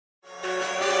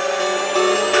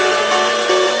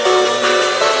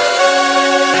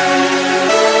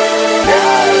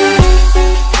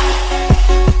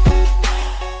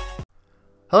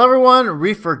everyone,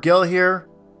 ReeferGil here.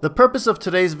 The purpose of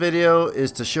today's video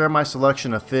is to share my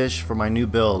selection of fish for my new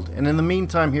build, and in the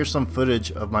meantime here's some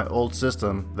footage of my old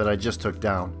system that I just took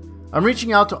down. I'm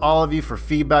reaching out to all of you for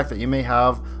feedback that you may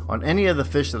have on any of the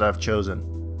fish that I've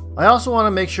chosen. I also want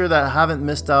to make sure that I haven't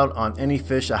missed out on any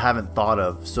fish I haven't thought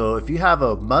of, so if you have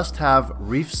a must-have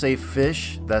reef-safe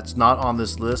fish that's not on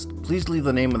this list, please leave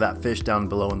the name of that fish down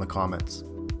below in the comments.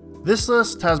 This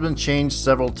list has been changed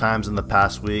several times in the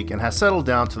past week and has settled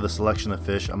down to the selection of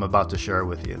fish I'm about to share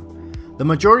with you. The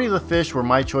majority of the fish were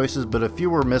my choices, but a few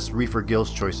were Miss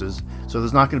ReeferGil's choices, so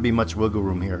there's not going to be much wiggle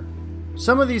room here.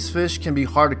 Some of these fish can be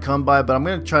hard to come by, but I'm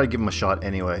going to try to give them a shot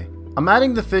anyway. I'm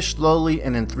adding the fish slowly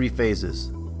and in 3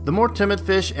 phases. The more timid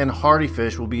fish and hardy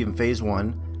fish will be in phase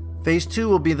 1, phase 2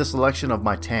 will be the selection of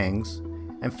my tangs,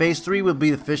 and phase 3 will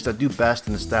be the fish that do best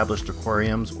in established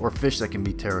aquariums or fish that can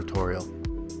be territorial.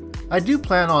 I do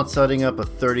plan on setting up a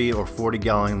 30 or 40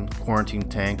 gallon quarantine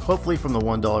tank, hopefully from the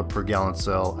 $1 per gallon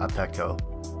sale at Petco.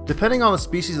 Depending on the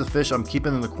species of fish I'm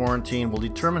keeping in the quarantine will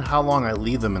determine how long I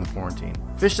leave them in quarantine.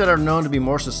 Fish that are known to be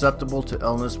more susceptible to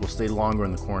illness will stay longer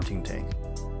in the quarantine tank.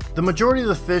 The majority of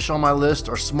the fish on my list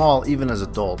are small even as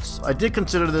adults. I did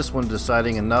consider this when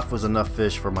deciding enough was enough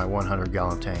fish for my 100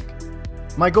 gallon tank.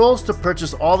 My goal is to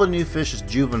purchase all the new fish as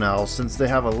juveniles since they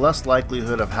have a less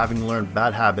likelihood of having learned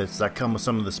bad habits that come with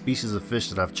some of the species of fish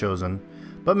that I've chosen,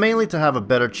 but mainly to have a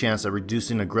better chance at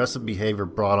reducing aggressive behavior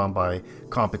brought on by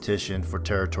competition for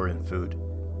territory and food.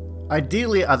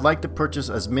 Ideally, I'd like to purchase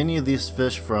as many of these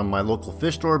fish from my local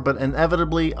fish store, but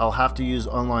inevitably I'll have to use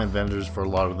online vendors for a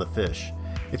lot of the fish.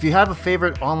 If you have a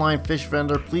favorite online fish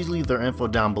vendor, please leave their info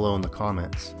down below in the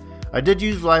comments. I did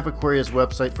use Live Aquaria's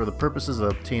website for the purposes of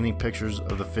obtaining pictures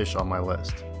of the fish on my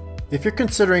list. If you're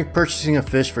considering purchasing a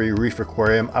fish for your reef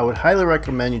aquarium, I would highly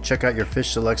recommend you check out your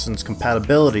fish selection's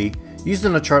compatibility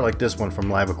using a chart like this one from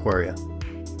Live Aquaria.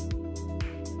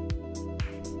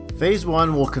 Phase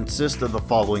 1 will consist of the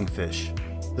following fish.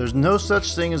 There's no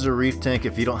such thing as a reef tank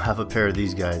if you don't have a pair of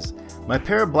these guys. My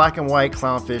pair of black and white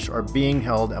clownfish are being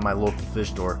held at my local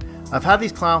fish store. I've had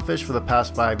these clownfish for the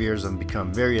past 5 years and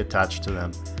become very attached to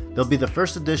them. They'll be the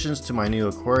first additions to my new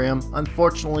aquarium.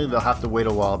 Unfortunately, they'll have to wait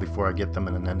a while before I get them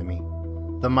an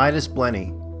anemone. The Midas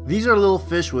Blenny. These are little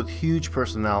fish with huge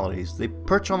personalities. They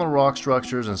perch on the rock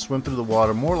structures and swim through the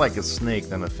water more like a snake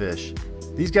than a fish.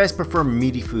 These guys prefer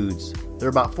meaty foods. They're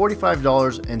about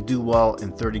 $45 and do well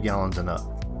in 30 gallons and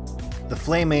up. The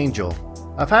Flame Angel.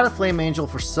 I've had a Flame Angel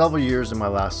for several years in my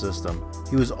last system.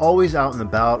 He was always out and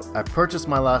about. I purchased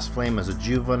my last flame as a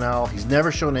juvenile. He's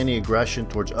never shown any aggression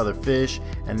towards other fish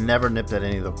and never nipped at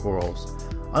any of the corals.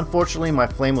 Unfortunately, my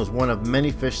flame was one of many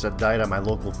fish that died at my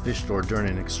local fish store during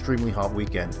an extremely hot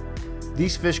weekend.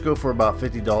 These fish go for about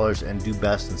 $50 and do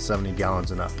best in 70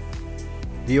 gallons and up.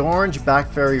 The Orange Back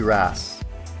Fairy Wrasse.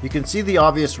 You can see the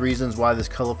obvious reasons why this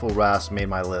colorful wrasse made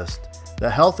my list. The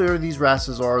healthier these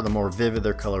wrasses are, the more vivid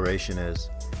their coloration is.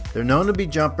 They're known to be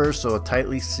jumpers, so a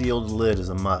tightly sealed lid is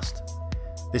a must.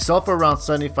 They sell for around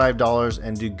 $75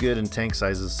 and do good in tank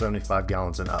sizes 75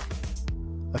 gallons and up.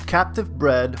 A captive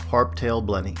bred harp-tailed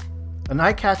blenny. An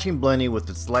eye-catching blenny with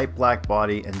its light black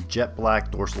body and jet black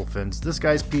dorsal fins. This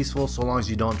guy's peaceful so long as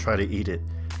you don't try to eat it.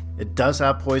 It does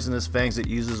have poisonous fangs it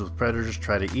uses when predators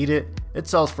try to eat it. It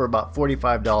sells for about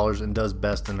 $45 and does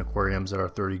best in aquariums that are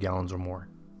 30 gallons or more.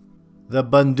 The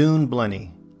Bundoon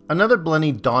Blenny. Another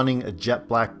blenny donning a jet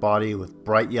black body with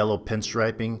bright yellow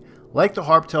pinstriping. Like the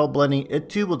harp-tail blenny, it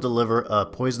too will deliver a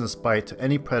poisonous bite to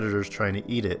any predators trying to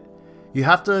eat it. You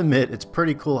have to admit it's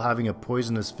pretty cool having a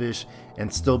poisonous fish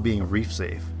and still being reef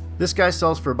safe. This guy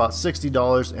sells for about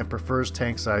 $60 and prefers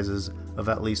tank sizes of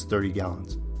at least 30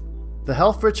 gallons. The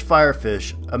Hellfritch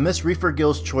Firefish, a Miss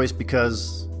ReeferGil's choice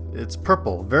because it's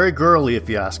purple, very girly if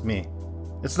you ask me.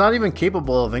 It's not even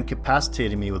capable of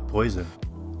incapacitating me with poison.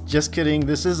 Just kidding,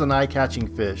 this is an eye-catching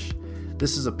fish.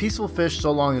 This is a peaceful fish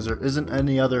so long as there isn't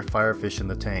any other firefish in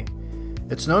the tank.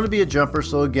 It's known to be a jumper,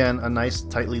 so again, a nice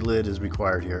tightly lid is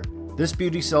required here. This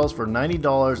beauty sells for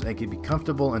 $90 and can be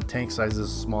comfortable in tank sizes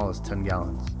as small as 10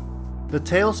 gallons. The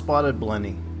Tail-Spotted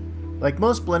Blenny. Like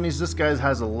most blennies, this guy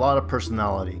has a lot of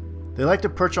personality. They like to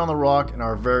perch on the rock and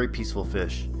are a very peaceful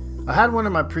fish. I had one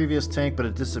in my previous tank, but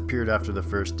it disappeared after the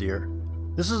first year.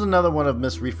 This is another one of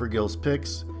Miss ReeferGil's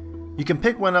picks. You can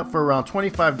pick one up for around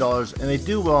 $25 and they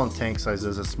do well in tank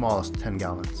sizes as small as 10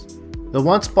 gallons. The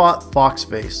One Spot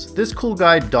Foxface. This cool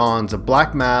guy dons a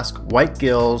black mask, white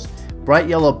gills, bright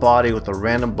yellow body with a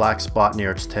random black spot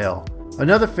near its tail.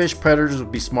 Another fish predators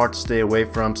would be smart to stay away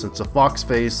from since the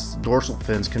foxface dorsal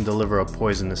fins can deliver a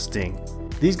poisonous sting.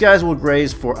 These guys will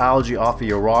graze for algae off of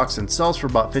your rocks and sells for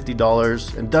about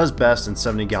 $50 and does best in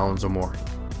 70 gallons or more.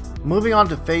 Moving on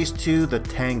to phase 2, the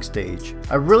tang stage.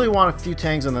 I really want a few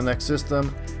tangs in the next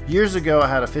system. Years ago I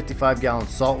had a 55-gallon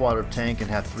saltwater tank and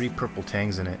had 3 purple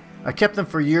tangs in it. I kept them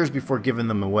for years before giving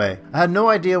them away. I had no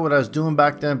idea what I was doing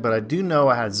back then, but I do know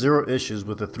I had 0 issues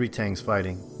with the 3 tangs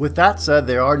fighting. With that said,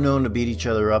 they are known to beat each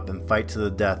other up and fight to the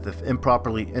death if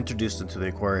improperly introduced into the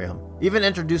aquarium. Even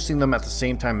introducing them at the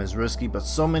same time is risky, but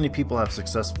so many people have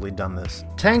successfully done this.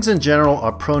 Tangs in general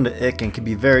are prone to ick and can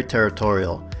be very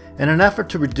territorial. In an effort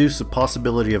to reduce the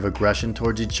possibility of aggression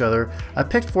towards each other, I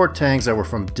picked 4 tangs that were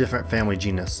from different family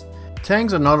genus.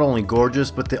 Tangs are not only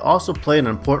gorgeous, but they also play an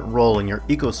important role in your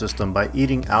ecosystem by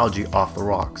eating algae off the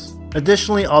rocks.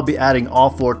 Additionally, I'll be adding all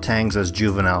 4 tangs as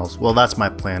juveniles. Well, that's my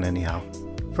plan anyhow.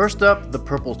 First up, the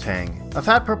purple tang. I've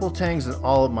had purple tangs in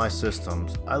all of my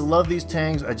systems. I love these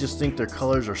tangs. I just think their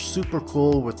colors are super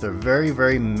cool with their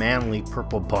very manly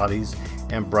purple bodies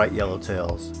and bright yellow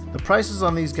tails. The prices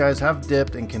on these guys have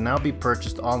dipped and can now be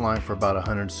purchased online for about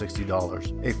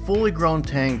 $160. A fully grown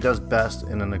tang does best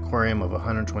in an aquarium of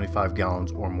 125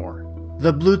 gallons or more.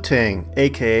 The blue tang,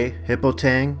 aka hippo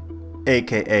tang,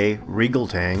 aka ReeferGil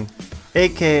tang,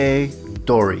 aka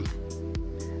Dory.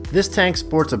 This tank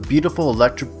sports a beautiful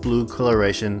electric blue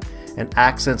coloration and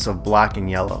accents of black and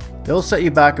yellow. They'll set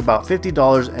you back about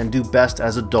 $50 and do best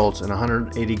as adults in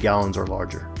 180 gallons or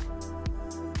larger.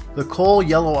 The Coal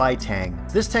Yellow Eye Tang.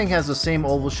 This tang has the same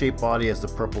oval shaped body as the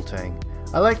purple tang.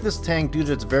 I like this tang due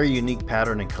to its very unique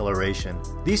pattern and coloration.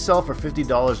 These sell for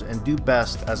 $50 and do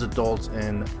best as adults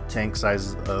in tank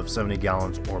sizes of 70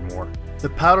 gallons or more. The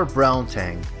Powder Brown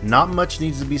Tang. Not much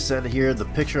needs to be said here, the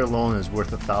picture alone is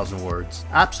worth 1,000 words.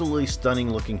 Absolutely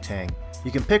stunning looking tang.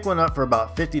 You can pick one up for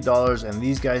about $50 and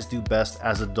these guys do best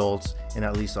as adults in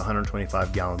at least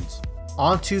 125 gallons.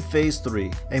 On to phase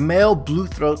 3, a male blue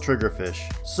throat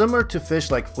triggerfish. Similar to fish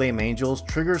like flame angels,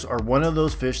 triggers are one of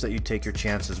those fish that you take your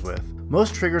chances with.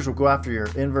 Most triggers will go after your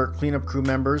invert cleanup crew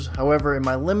members. However, in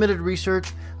my limited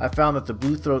research, I found that the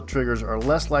blue throat triggers are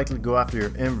less likely to go after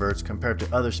your inverts compared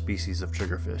to other species of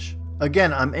triggerfish.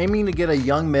 Again, I'm aiming to get a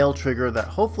young male trigger that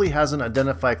hopefully hasn't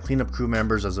identified cleanup crew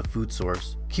members as a food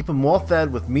source. Keep him well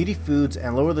fed with meaty foods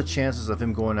and lower the chances of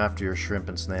him going after your shrimp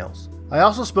and snails. I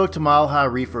also spoke to Mile High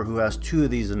Reefer, who has 2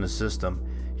 of these in the system.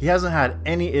 He hasn't had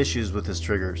any issues with his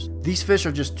triggers. These fish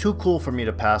are just too cool for me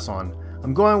to pass on.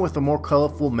 I'm going with the more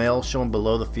colorful male shown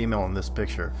below the female in this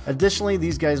picture. Additionally,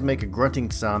 these guys make a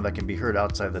grunting sound that can be heard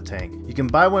outside the tank. You can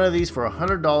buy one of these for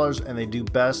 $100 and they do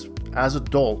best as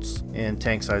adults in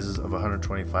tank sizes of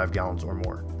 125 gallons or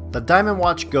more. The Diamond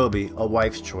Watch Goby, a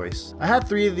wife's choice. I had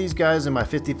 3 of these guys in my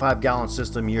 55-gallon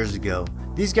system years ago.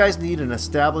 These guys need an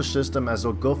established system as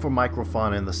they'll go for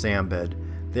microfauna in the sand bed.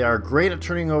 They are great at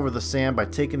turning over the sand by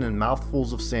taking in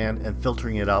mouthfuls of sand and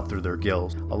filtering it out through their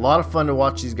gills. A lot of fun to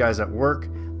watch these guys at work.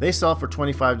 They sell for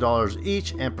 $25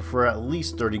 each and prefer at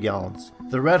least 30 gallons.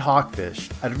 The Red Hawkfish.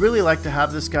 I'd really like to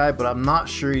have this guy, but I'm not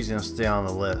sure he's going to stay on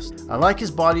the list. I like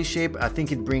his body shape. I think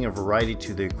he'd bring a variety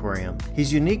to the aquarium.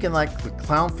 He's unique, and like the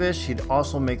clownfish, he'd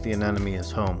also make the anemone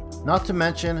his home. Not to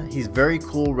mention, he's very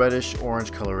cool reddish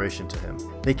orange coloration to him.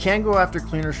 They can go after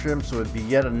cleaner shrimp, so it'd be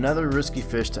yet another risky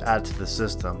fish to add to the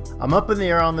system. I'm up in the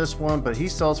air on this one, but he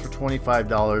sells for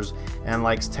 $25 and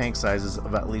likes tank sizes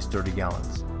of at least 30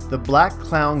 gallons. The Black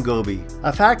Clown Goby.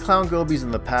 I've had clown gobies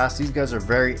in the past. These guys are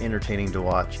very entertaining to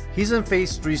watch. He's in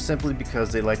phase 3 simply because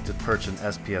they like to perch in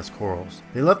SPS corals.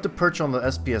 They love to perch on the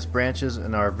SPS branches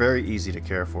and are very easy to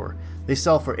care for. They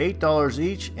sell for $8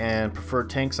 each and prefer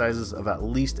tank sizes of at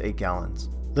least 8 gallons.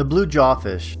 The Blue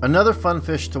Jawfish. Another fun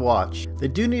fish to watch. They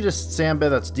do need a sand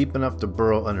bed that's deep enough to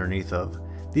burrow underneath of.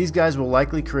 These guys will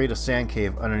likely create a sand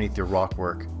cave underneath your rock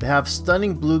work. They have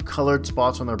stunning blue colored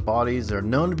spots on their bodies. They're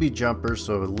known to be jumpers,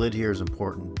 so a lid here is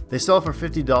important. They sell for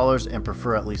 $50 and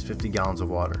prefer at least 50 gallons of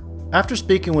water. After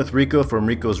speaking with Rico from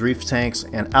Rico's Reef Tanks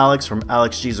and Alex from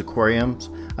Alex G's Aquariums,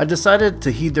 I decided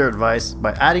to heed their advice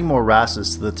by adding more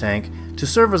wrasses to the tank to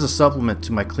serve as a supplement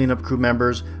to my cleanup crew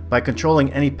members by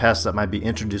controlling any pests that might be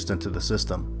introduced into the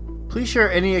system. Please share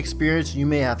any experience you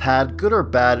may have had, good or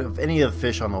bad, of any of the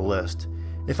fish on the list.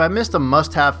 If I missed a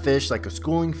must-have fish like a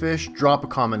schooling fish, drop a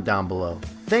comment down below.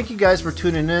 Thank you guys for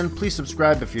tuning in. Please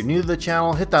subscribe if you're new to the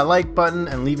channel, hit that like button,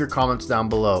 and leave your comments down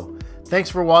below.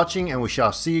 Thanks for watching, and we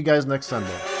shall see you guys next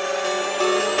Sunday.